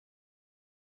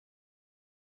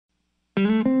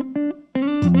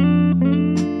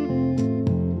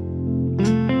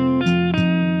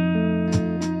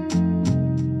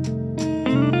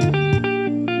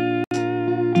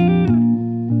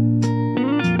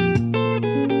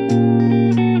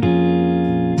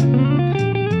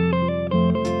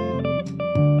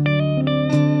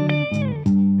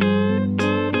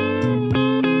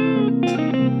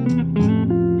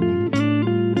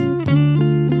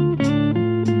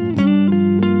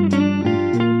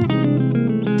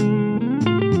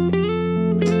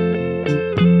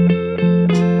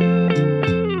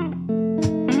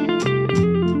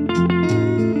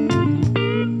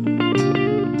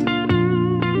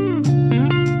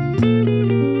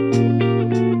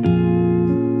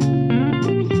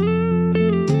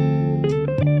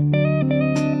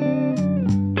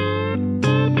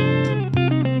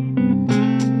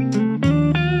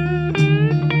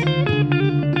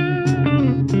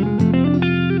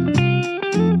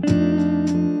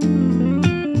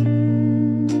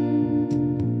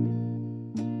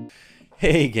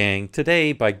Hey gang,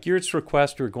 today by Geert's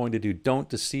request we're going to do Don't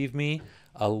Deceive Me,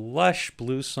 a Lush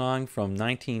blues song from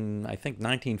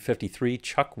 1953.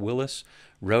 Chuck Willis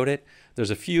wrote it.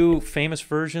 There's a few famous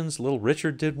versions. Little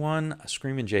Richard did one,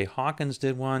 Screamin Jay Hawkins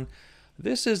did one.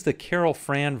 This is the Carol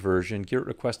Fran version. Geert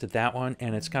requested that one,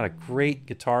 and it's got a great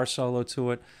guitar solo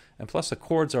to it, and plus the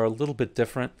chords are a little bit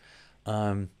different.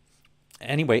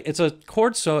 Anyway, it's a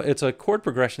chord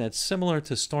progression that's similar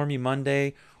to Stormy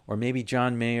Monday or maybe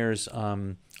John Mayer's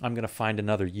I'm Gonna Find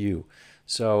Another You.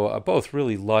 So both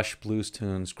really lush blues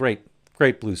tunes, great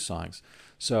blues songs.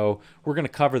 So we're going to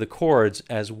cover the chords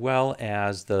as well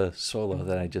as the solo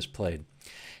that I just played.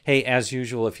 Hey, as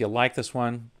usual, if you like this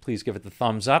one, please give it the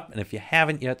thumbs up. And if you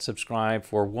haven't yet, subscribe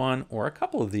for one or a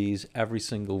couple of these every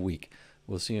single week.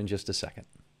 We'll see you in just a second.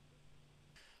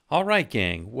 All right,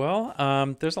 gang. Well,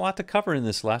 there's a lot to cover in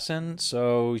this lesson,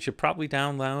 so you should probably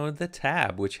download the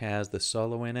tab, which has the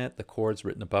solo in it, the chords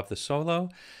written above the solo,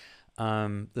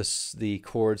 the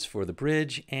chords for the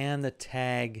bridge, and the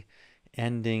tag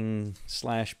ending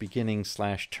 / beginning /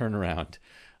 turnaround.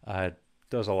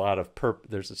 Does a lot of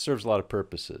it serves a lot of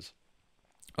purposes.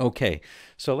 Okay,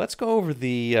 so let's go over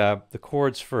the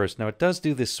chords first. Now it does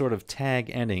do this sort of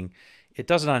tag ending. It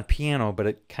does it on piano, but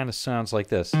it kind of sounds like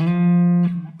this.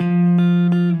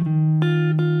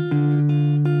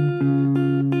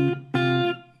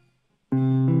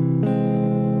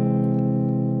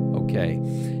 Okay,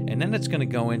 and then it's going to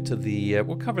go into the,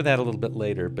 we'll cover that a little bit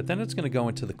later, but then it's going to go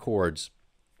into the chords.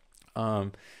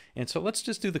 And so let's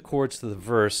just do the chords to the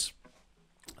verse,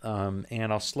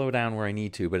 and I'll slow down where I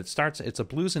need to, but it's a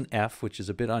blues in F, which is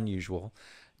a bit unusual,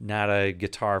 not a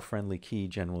guitar-friendly key,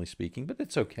 generally speaking, but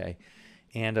it's okay.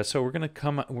 And so we're going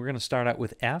to start out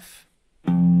with F.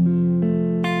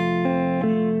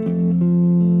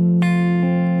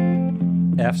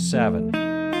 F7.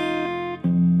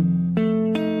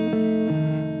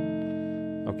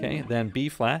 Okay, then B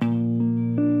flat.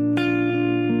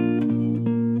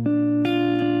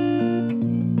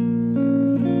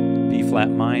 B flat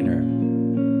minor.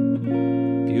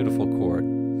 Beautiful chord.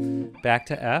 Back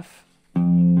to F.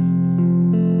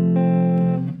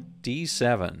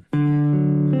 D7.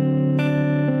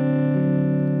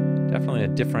 Definitely a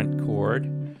different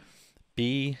chord.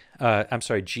 G7.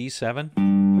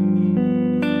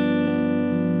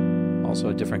 Also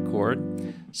a different chord.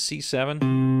 C7.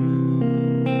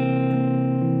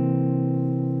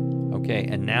 Okay,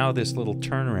 and now this little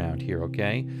turnaround here,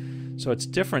 okay? So it's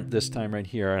different this time right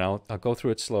here, and I'll go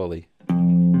through it slowly.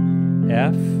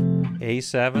 F,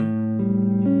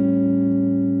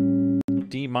 A7,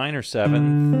 D minor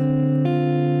 7th,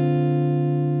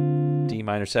 D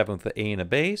minor 7th with the A and a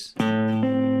bass,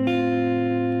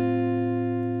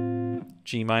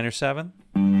 G minor 7th,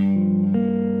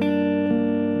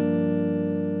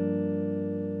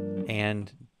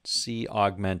 and C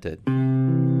augmented.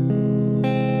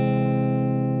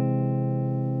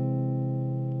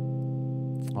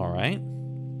 All right.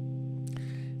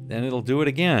 Then it'll do it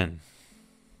again.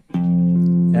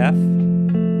 F,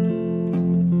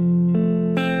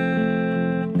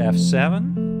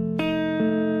 F7,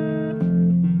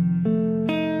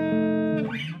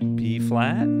 B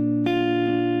flat,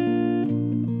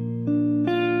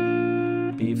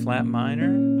 B flat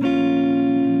minor,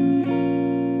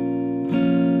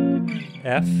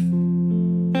 F,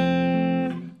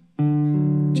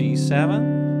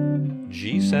 G7,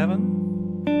 G7,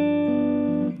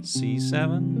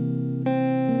 C7,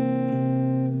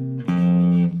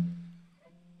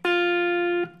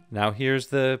 now here's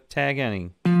the tag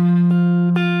ending.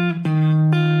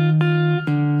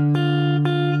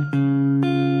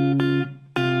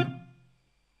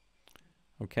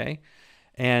 Okay,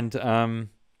 and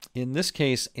in this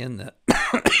case, in the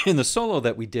in the solo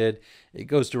that we did, it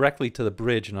goes directly to the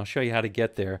bridge, and I'll show you how to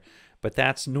get there. But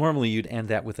that's normally you'd end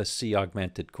that with a C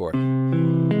augmented chord.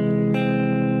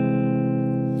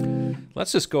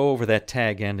 Let's just go over that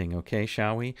tag ending, okay,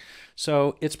 shall we?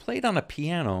 So it's played on a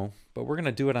piano, but we're going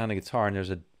to do it on a guitar, and there's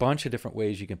a bunch of different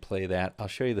ways you can play that. I'll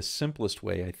show you the simplest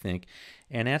way, I think,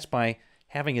 and that's by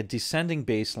having a descending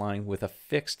bass line with a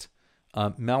fixed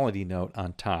melody note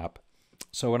on top.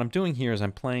 So what I'm doing here is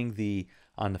I'm playing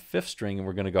on the 5th string, and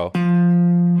we're going to go.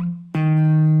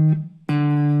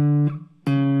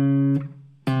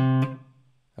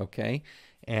 Okay,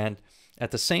 and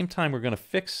at the same time, we're going to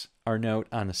fix our note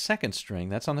on the 2nd string.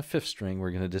 That's on the 5th string. We're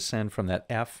going to descend from that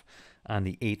F on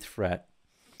the 8th fret.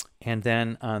 And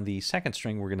then on the 2nd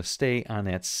string, we're going to stay on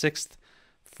that 6th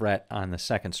fret on the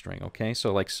 2nd string. Okay,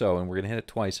 so like so. And we're going to hit it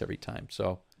twice every time.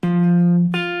 So.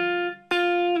 And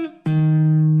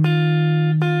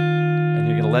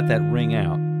you're going to let that ring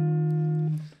out.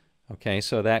 Okay,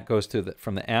 so that goes to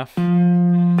from the F to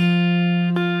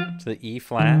the E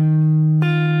flat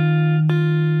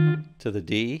to the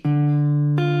D,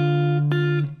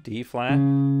 D flat.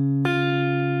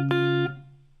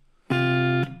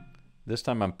 This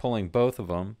time I'm pulling both of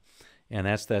them, and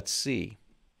that's that C.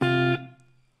 And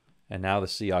now the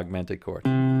C augmented chord.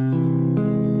 If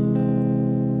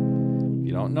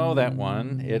you don't know that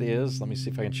one, it is, let me see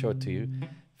if I can show it to you.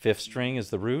 5th string is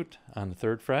the root on the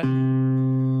 3rd fret,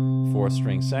 4th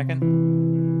string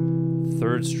 2nd,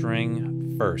 3rd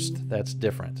string 1st. That's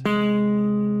different.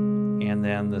 And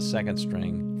then the 2nd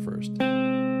string 1st.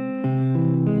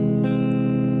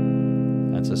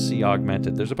 That's a C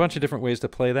augmented. There's a bunch of different ways to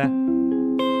play that.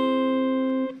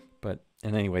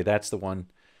 And anyway, that's the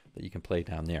one that you can play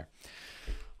down there.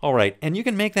 All right, and you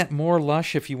can make that more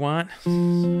lush if you want.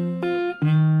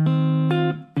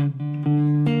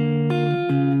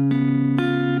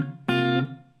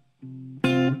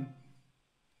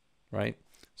 Right?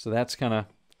 So that's kind of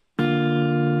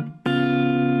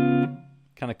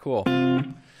cool.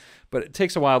 But it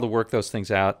takes a while to work those things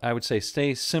out. I would say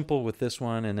stay simple with this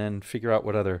one and then figure out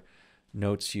what other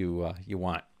notes you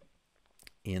want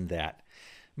in that.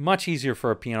 Much easier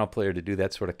for a piano player to do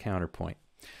that sort of counterpoint.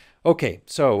 Okay,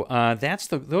 so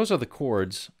those are the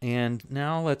chords, and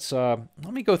now let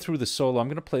me go through the solo. I'm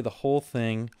going to play the whole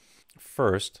thing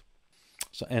first,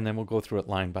 and then we'll go through it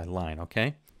line by line.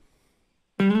 Okay.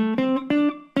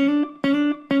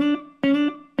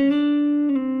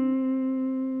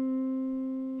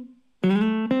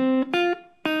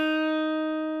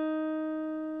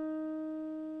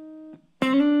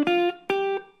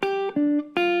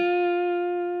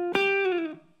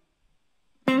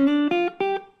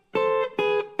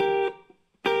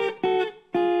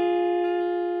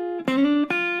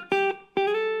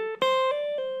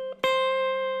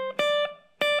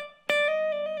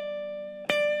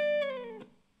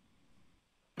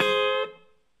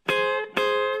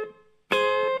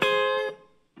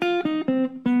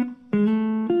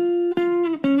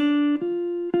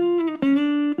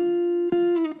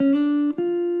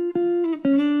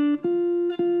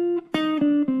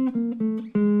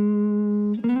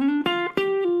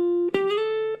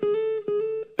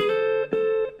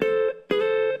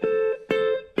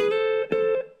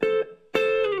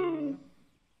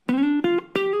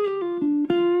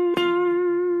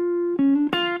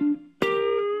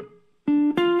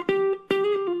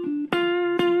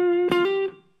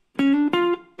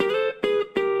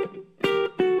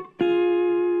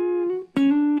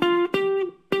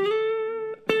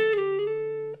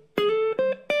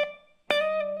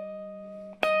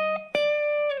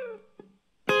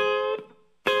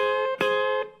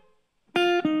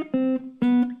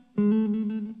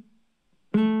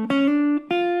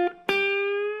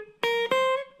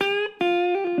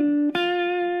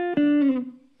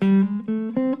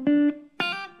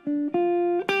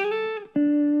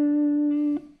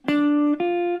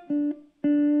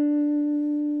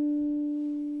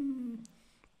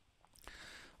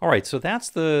 All right, so that's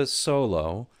the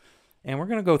solo, and we're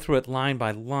going to go through it line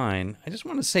by line. I just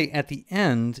want to say at the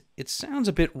end, it sounds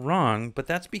a bit wrong, but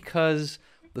that's because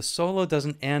the solo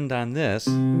doesn't end on this.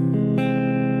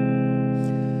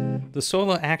 The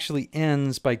solo actually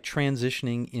ends by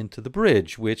transitioning into the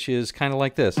bridge, which is kind of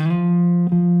like this.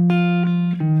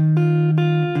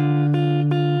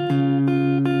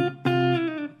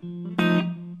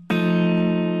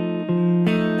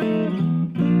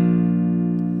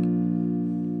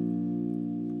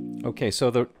 Okay,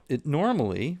 so it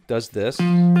normally does this.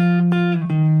 And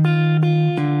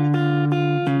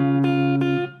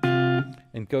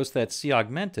goes to that C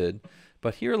augmented,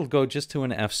 but here it'll go just to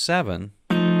an F7.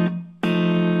 And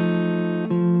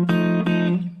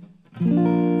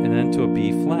then to a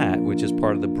B flat, which is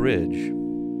part of the bridge.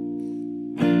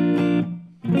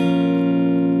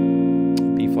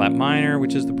 B flat minor,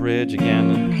 which is the bridge,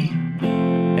 again.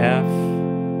 F,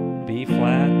 B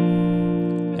flat,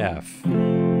 F.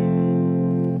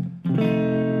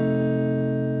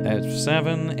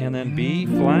 F7, and then B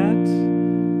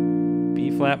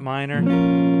flat minor,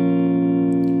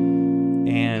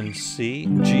 and G,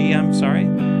 I'm sorry.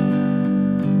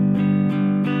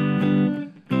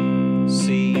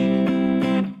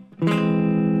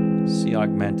 C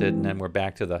augmented, and then we're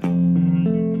back to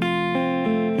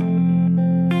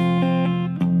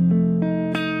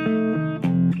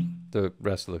the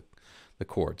rest of the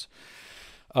chords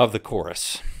of the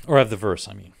chorus, or of the verse,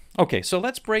 I mean. Okay, so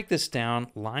let's break this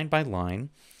down line by line.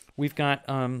 We've got,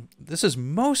 this is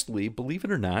mostly, believe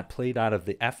it or not, played out of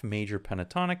the F major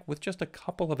pentatonic with just a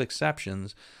couple of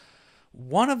exceptions.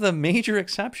 One of the major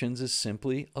exceptions is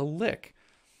simply a lick.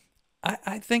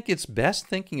 I think it's best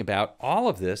thinking about all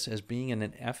of this as being in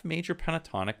an F major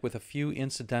pentatonic with a few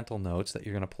incidental notes that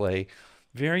you're going to play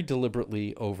very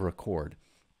deliberately over a chord.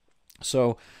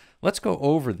 So let's go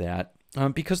over that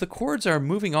because the chords are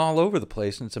moving all over the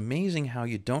place, and it's amazing how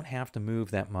you don't have to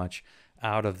move that much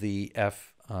out of the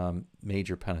F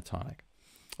major pentatonic.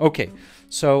 Okay,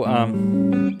 so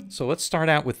so let's start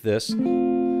out with this.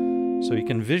 So you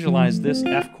can visualize this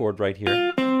F chord right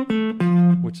here,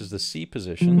 which is the C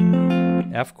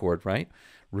position, F chord, right?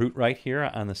 Root right here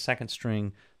on the 2nd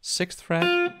string, 6th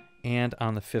fret, and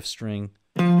on the 5th string,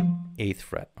 8th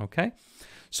fret, okay?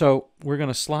 So we're going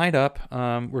to slide up.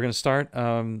 We're going to start,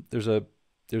 there's a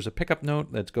pickup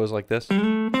note that goes like this.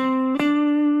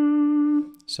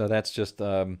 So that's just,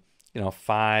 you know,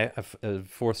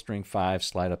 4th string 5,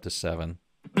 slide up to 7.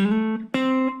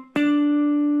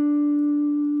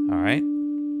 All right.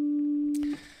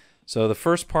 So the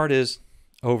first part is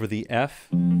over the F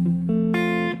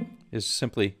is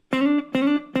simply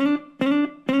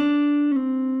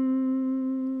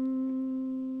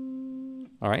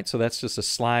all right, so that's just a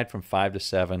slide from 5 to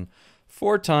 7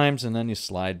 4 times, and then you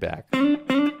slide back.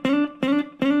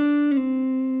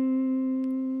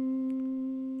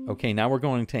 Okay, now we're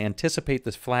going to anticipate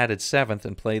this flatted 7th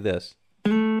and play this.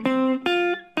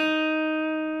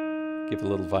 Give a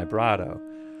little vibrato.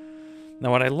 Now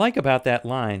what I like about that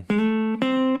line,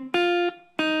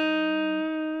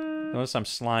 notice I'm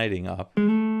sliding up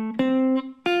and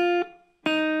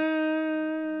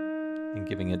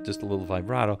giving it just a little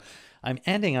vibrato. I'm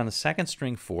ending on the 2nd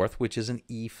string 4th, which is an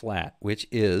E flat, which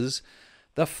is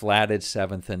the flatted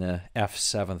 7th in a F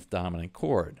 7th dominant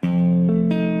chord,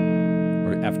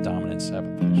 or F dominant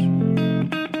 7th.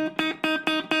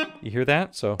 You hear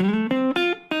that? So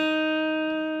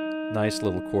nice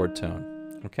little chord tone.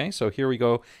 Okay, so here we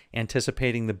go,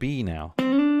 anticipating the B now.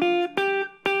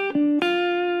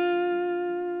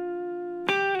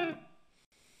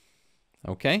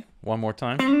 Okay, one more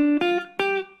time.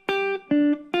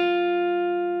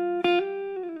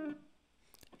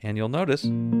 And you'll notice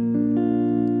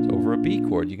it's over a B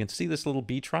chord. You can see this little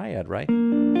B triad, right?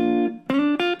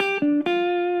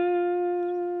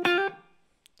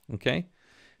 Okay,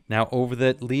 now over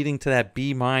that, leading to that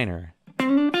B minor.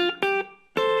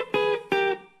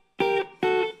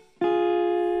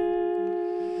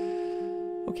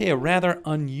 Okay, a rather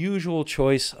unusual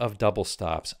choice of double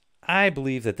stops. I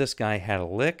believe that this guy had a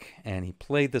lick, and he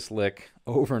played this lick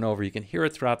over and over. You can hear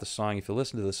it throughout the song. If you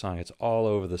listen to the song, it's all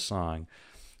over the song.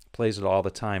 He plays it all the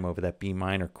time over that B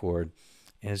minor chord,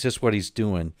 and it's just what he's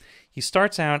doing. He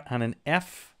starts out on an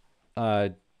F,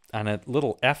 on a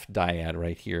little F dyad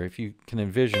right here. If you can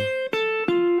envision,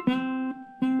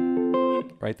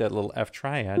 right, that little F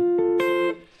triad.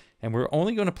 And we're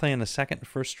only going to play on the 2nd and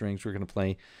 1st strings. We're going to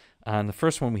play on the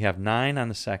first one. We have 9 on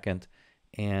the 2nd,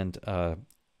 and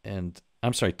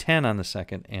I'm sorry, 10 on the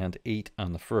 2nd and 8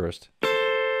 on the 1st,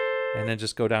 and then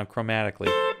just go down chromatically,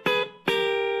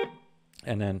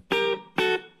 and then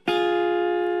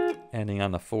ending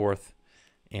on the 4th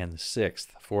and the 6th,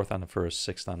 4th on the 1st,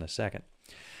 6th on the 2nd.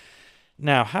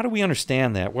 Now, how do we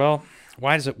understand that? Well,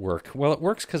 why does it work? Well, it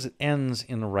works because it ends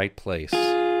in the right place.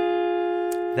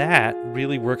 That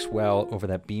really works well over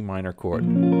that B minor chord.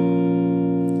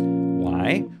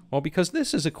 Why? Well, because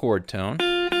this is a chord tone,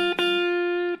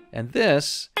 and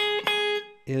this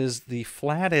is the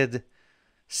flatted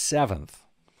 7th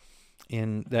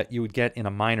that you would get in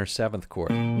a minor 7th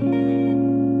chord.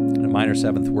 And a minor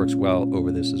 7th works well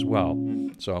over this as well.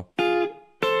 So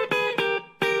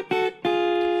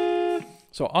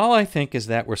all I think is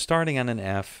that we're starting on an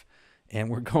F, and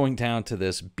we're going down to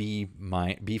this B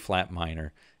flat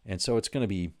minor, and so it's going to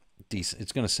be decent.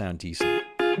 It's going to sound decent,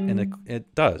 and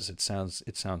it does. It sounds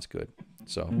good.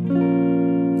 So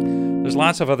there's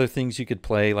lots of other things you could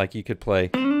play, like you could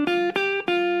play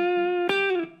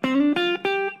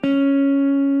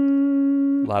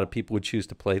a lot of people would choose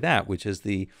to play that, which is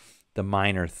the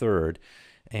minor 3rd,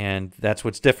 and that's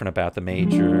what's different about the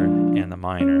major and the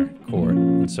minor chord.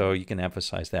 And so you can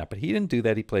emphasize that, but he didn't do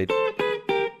that. He played,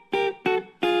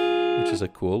 which is a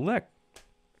cool lick.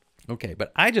 Okay,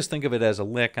 but I just think of it as a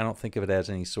lick. I don't think of it as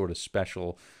any sort of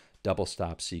special double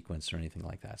stop sequence or anything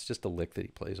like that. It's just a lick that he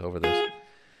plays over this,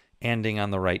 ending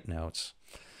on the right notes.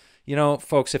 You know,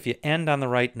 folks, if you end on the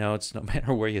right notes, no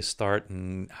matter where you start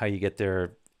and how you get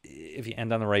there, if you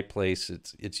end on the right place,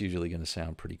 it's usually going to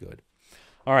sound pretty good.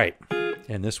 All right,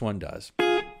 and this one does.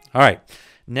 All right,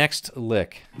 next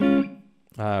lick.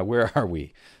 Where are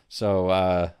we?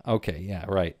 So, okay, yeah,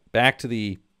 right. Back to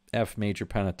the F major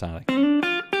pentatonic.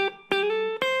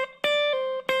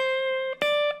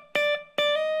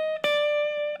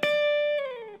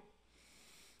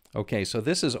 Okay, so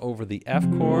this is over the F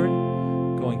chord,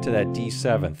 going to that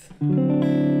D7th.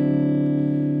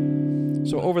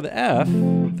 So over the F,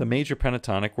 the major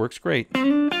pentatonic works great.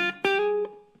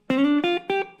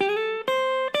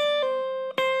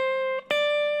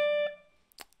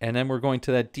 And then we're going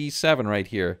to that D7 right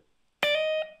here.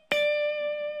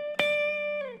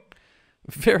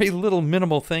 Very little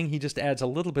minimal thing. He just adds a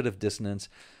little bit of dissonance,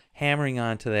 hammering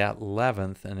on to that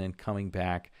 11th and then coming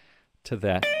back to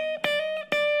that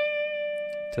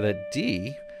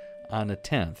D on the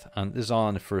 10th. This is all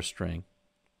on the first string,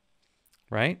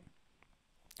 right?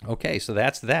 Okay, so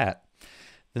that's that.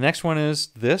 The next one is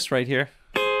this right here.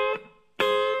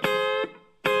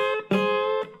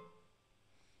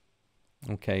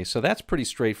 Okay, so that's pretty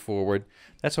straightforward.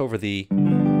 That's over the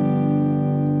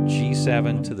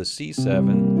G7 to the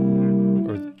C7,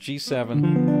 or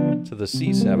G7 to the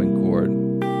C7 chord.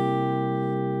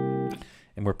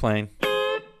 And we're playing.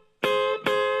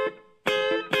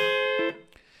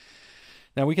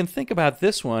 Now we can think about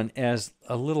this one as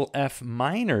a little F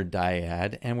minor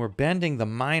dyad, and we're bending the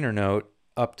minor note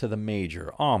up to the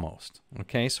major, almost.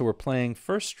 Okay, so we're playing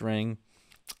first string,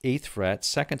 8th fret,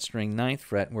 second string, 9th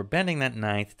fret, and we're bending that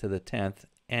 9th to the 10th,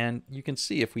 and you can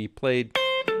see if we played,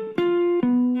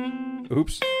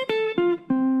 oops,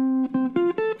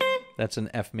 that's an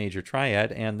F major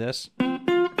triad, and this,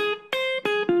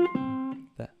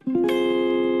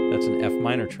 that's an F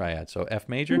minor triad. So F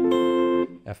major,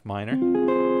 F minor,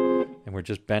 and we're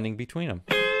just bending between them.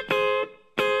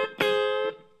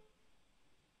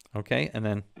 Okay, and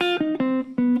then,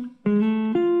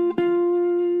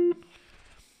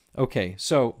 okay,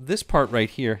 so this part right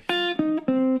here,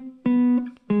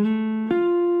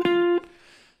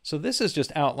 so this is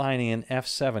just outlining an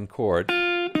F7 chord.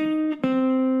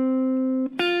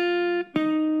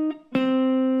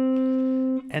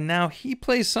 And now he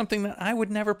plays something that I would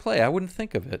never play. I wouldn't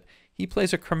think of it. He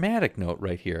plays a chromatic note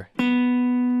right here.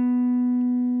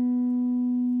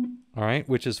 All right,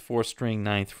 which is 4th string,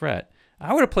 9th fret.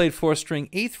 I would have played 4th string,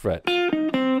 8th fret.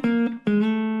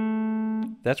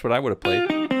 That's what I would have played.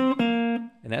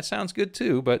 And that sounds good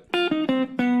too, but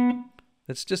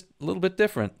it's just a little bit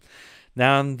different.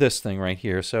 Now on this thing right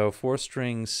here, so 4th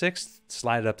string, 6th,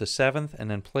 slide it up to 7th, and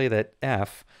then play that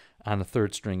F on the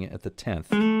 3rd string at the 10th.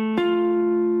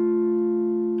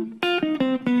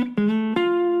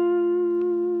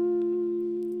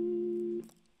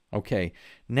 Okay,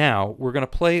 now we're going to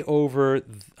play over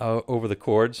the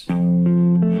chords.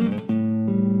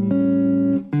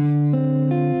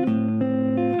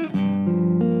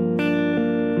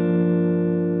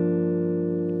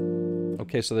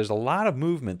 Okay, so there's a lot of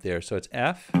movement there. So it's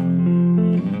F to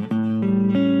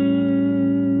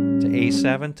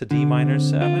A7 to D minor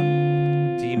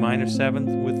 7, D minor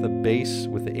 7 with the bass,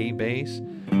 with the A bass,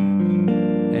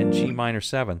 and G minor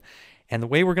 7. And the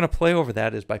way we're going to play over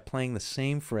that is by playing the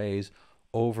same phrase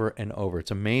over and over. It's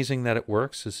amazing that it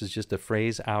works. This is just a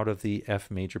phrase out of the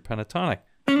F major pentatonic.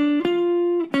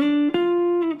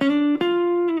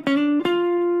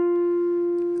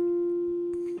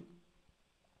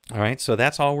 All right, so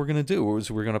that's all we're going to do.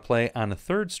 Is we're going to play on the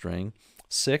 3rd string,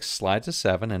 6, slide to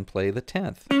 7, and play the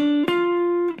 10th.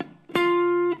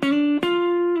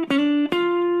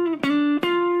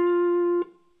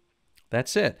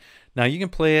 That's it. Now you can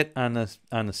play it on the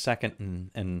 2nd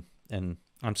and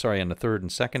I'm sorry, on the 3rd and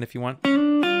 2nd if you want.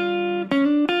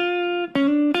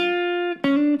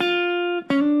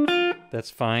 That's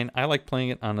fine. I like playing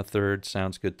it on the 3rd.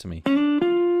 Sounds good to me.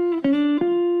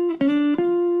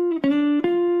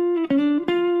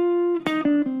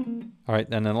 All right,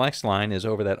 then the next line is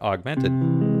over that augmented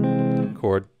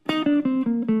chord.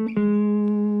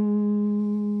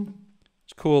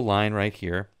 It's a cool line right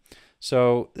here.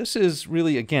 So this is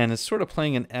really, again, it's sort of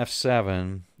playing an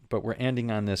F7, but we're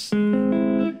ending on this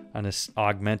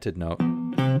augmented note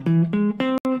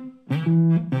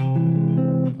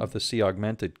of the C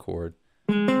augmented chord.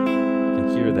 You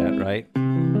can hear that, right?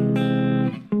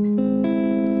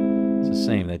 It's the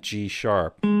same, that G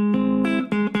sharp.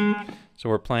 So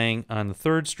we're playing on the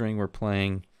 3rd string, we're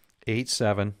playing 8,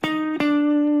 7,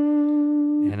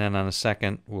 and then on the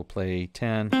 2nd, we'll play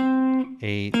 10,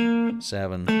 8,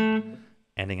 7,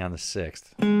 ending on the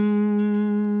 6th.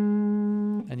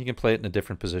 And you can play it in a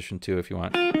different position too if you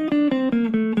want.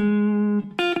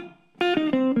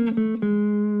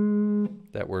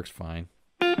 That works fine.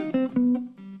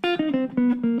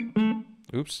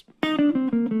 Oops.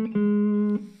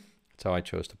 That's how I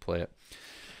chose to play it.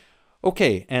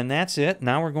 Okay, and that's it.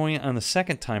 Now we're going on the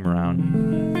 2nd time around.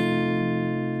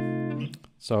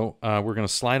 So we're going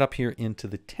to slide up here into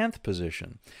the 10th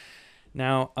position.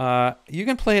 Now, you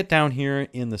can play it down here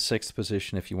in the 6th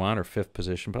position if you want, or 5th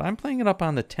position, but I'm playing it up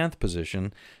on the 10th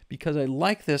position because I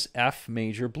like this F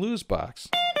major blues box.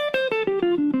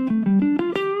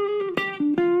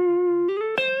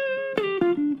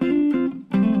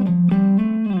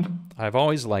 I've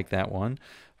always liked that one.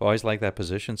 I've always liked that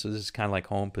position, so this is kind of like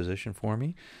home position for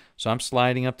me. So I'm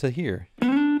sliding up to here.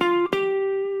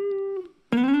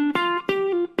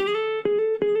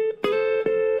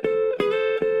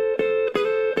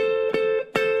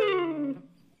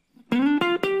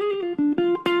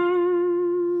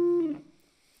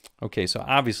 Okay, so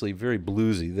obviously very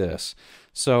bluesy this.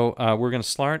 So we're going to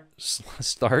start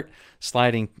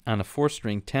sliding on the 4th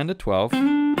string 10 to 12,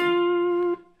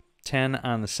 10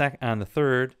 on the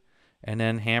 3rd, and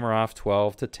then hammer off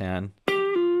 12 to 10,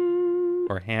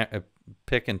 or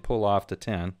pick and pull off to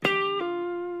 10.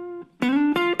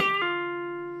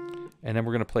 And then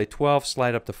we're going to play 12,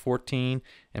 slide up to 14,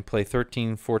 and play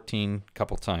 13, 14 a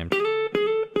couple times.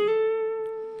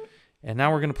 And now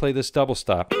we're going to play this double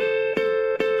stop.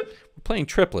 We're playing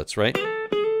triplets, right?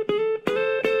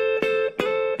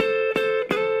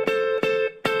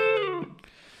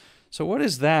 So what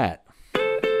is that?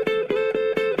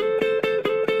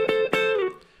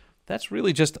 That's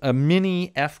really just a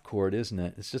mini F chord, isn't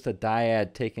it? It's just a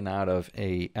dyad taken out of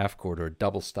a F chord, or a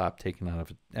double stop taken out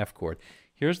of an F chord.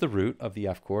 Here's the root of the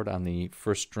F chord on the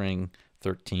 1st string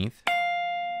 13th,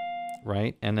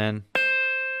 right? And then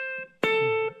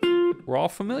we're all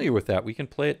familiar with that. We can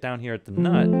play it down here at the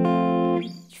nut.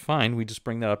 It's fine. We just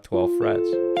bring that up 12 frets.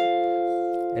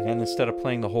 And then instead of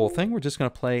playing the whole thing, we're just going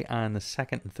to play on the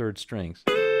 2nd and 3rd strings.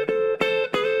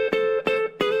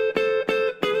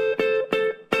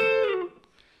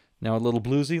 Now a little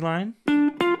bluesy line.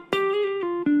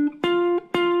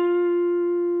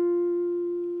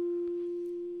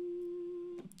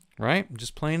 Right? I'm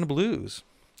just playing the blues.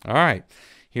 All right.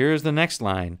 Here's the next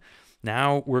line.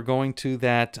 Now we're going to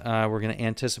that, we're going to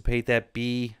anticipate that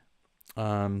B7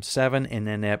 and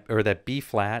then that B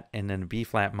flat and then B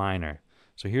flat minor.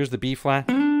 So here's the B flat.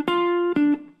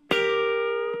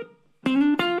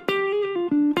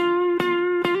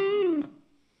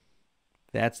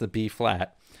 That's the B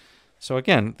flat. So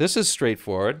again, this is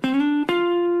straightforward.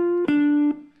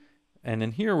 And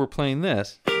then here we're playing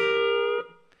this.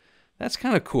 That's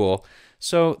kind of cool.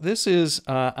 So this is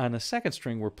on the 2nd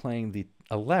string we're playing the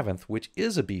 11th, which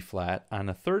is a B flat. On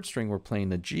the 3rd string we're playing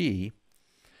the G,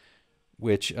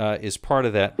 which is part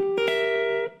of that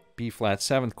B flat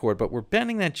 7th chord, but we're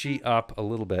bending that G up a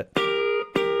little bit.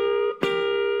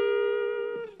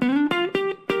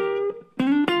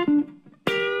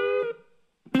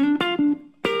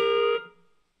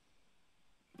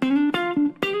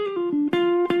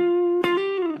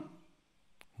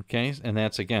 Okay, and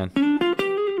that's again.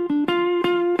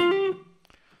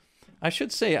 I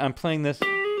should say I'm playing this.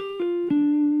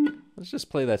 Let's just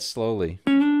play that slowly.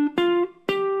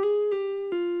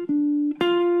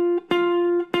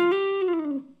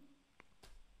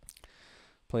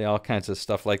 Play all kinds of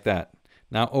stuff like that.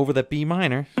 Now over the B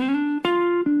minor.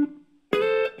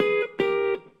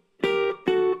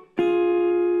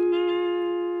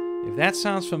 If that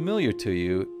sounds familiar to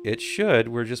you, it should.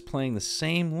 We're just playing the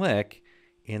same lick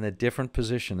in a different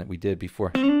position that we did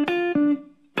before.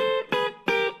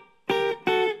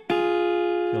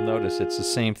 You'll notice it's the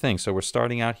same thing. So we're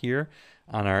starting out here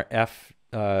on our F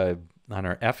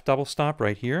double stop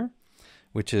right here,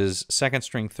 which is 2nd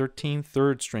string 13,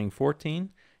 3rd string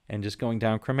 14, and just going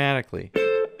down chromatically.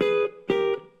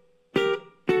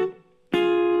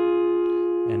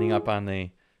 Ending up on the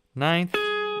 9th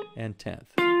and 10th.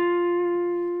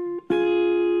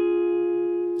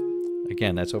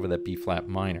 Again, that's over that B flat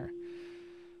minor.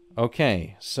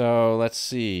 Okay, so let's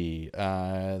see.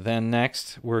 Then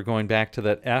next, we're going back to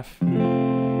that F, to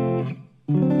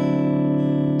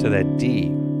that D.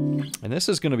 And this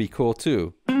is going to be cool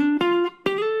too.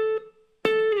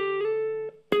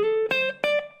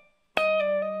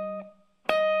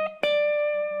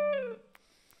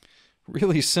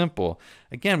 Really simple.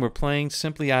 Again, we're playing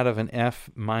simply out of an F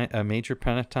a major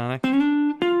pentatonic.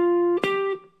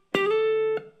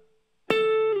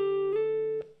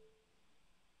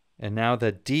 And now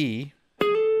the D.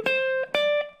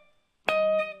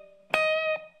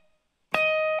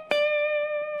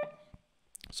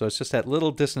 So it's just that little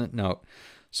dissonant note.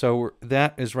 So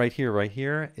that is right here. Right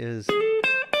here is...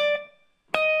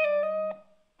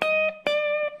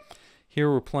 Here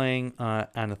we're playing on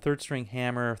a 3rd string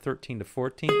hammer 13 to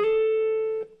 14.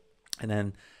 And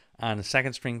then on the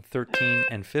 2nd string 13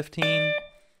 and 15.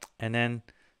 And then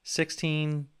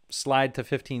 16, slide to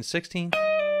 15, 16.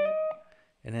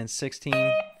 And then 16,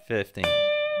 15.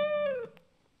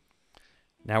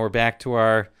 Now we're back to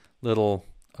our little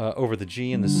over the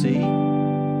G and the C.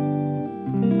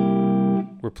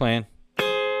 We're playing.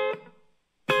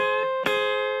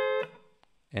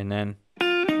 And then,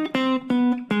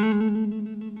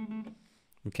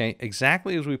 okay,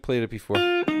 exactly as we played it before.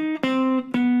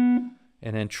 And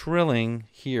then trilling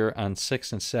here on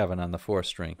 6 and 7 on the 4th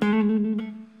string.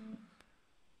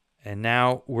 And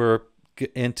now we're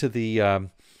into the,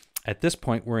 at this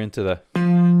point, we're into the.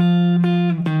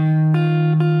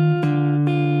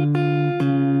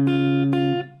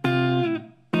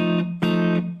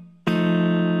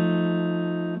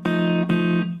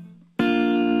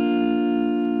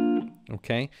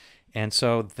 Okay, and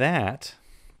so that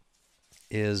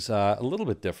is a little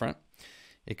bit different.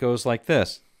 It goes like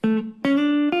this.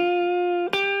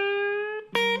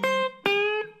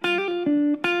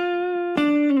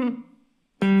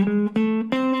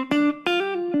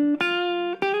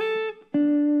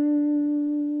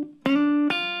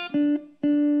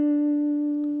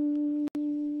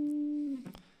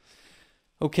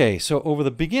 Okay, so over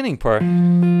the beginning part,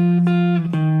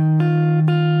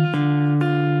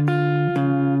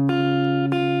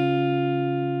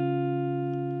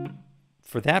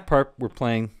 for that part, we're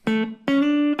playing.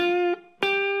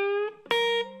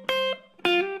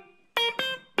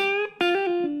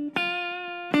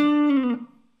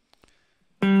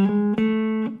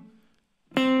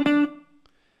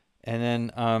 And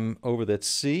then over that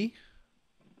C.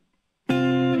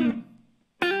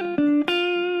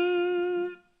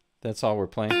 That's all we're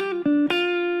playing.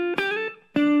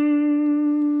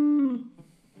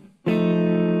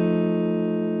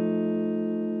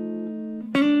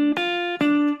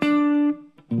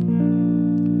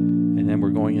 And then we're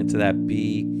going into that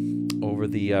B over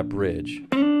the bridge.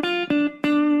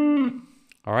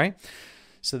 All right.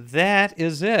 So that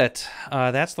is it.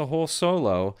 That's the whole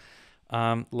solo.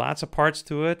 Lots of parts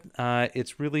to it.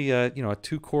 It's really a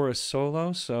 2-chorus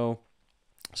solo, so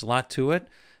there's a lot to it.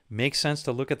 Makes sense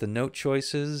to look at the note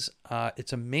choices.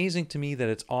 It's amazing to me that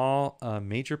it's all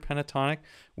major pentatonic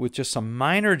with just some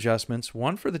minor adjustments,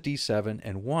 one for the D7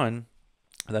 and one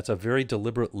that's a very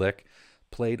deliberate lick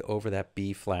played over that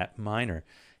B flat minor.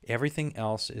 Everything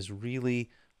else is really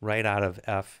right out of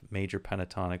F major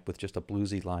pentatonic with just a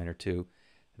bluesy line or two.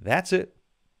 That's it.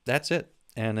 That's it.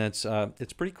 And it's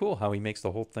pretty cool how he makes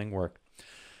the whole thing work.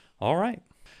 All right.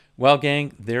 Well,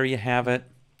 gang, there you have it.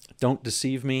 Don't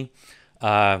Deceive Me.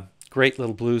 Great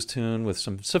little blues tune with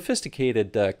some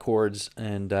sophisticated chords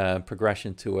and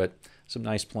progression to it. Some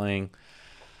nice playing.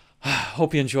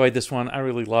 Hope you enjoyed this one. I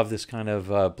really love this kind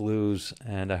of blues,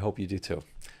 and I hope you do too.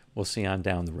 We'll see you on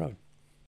down the road.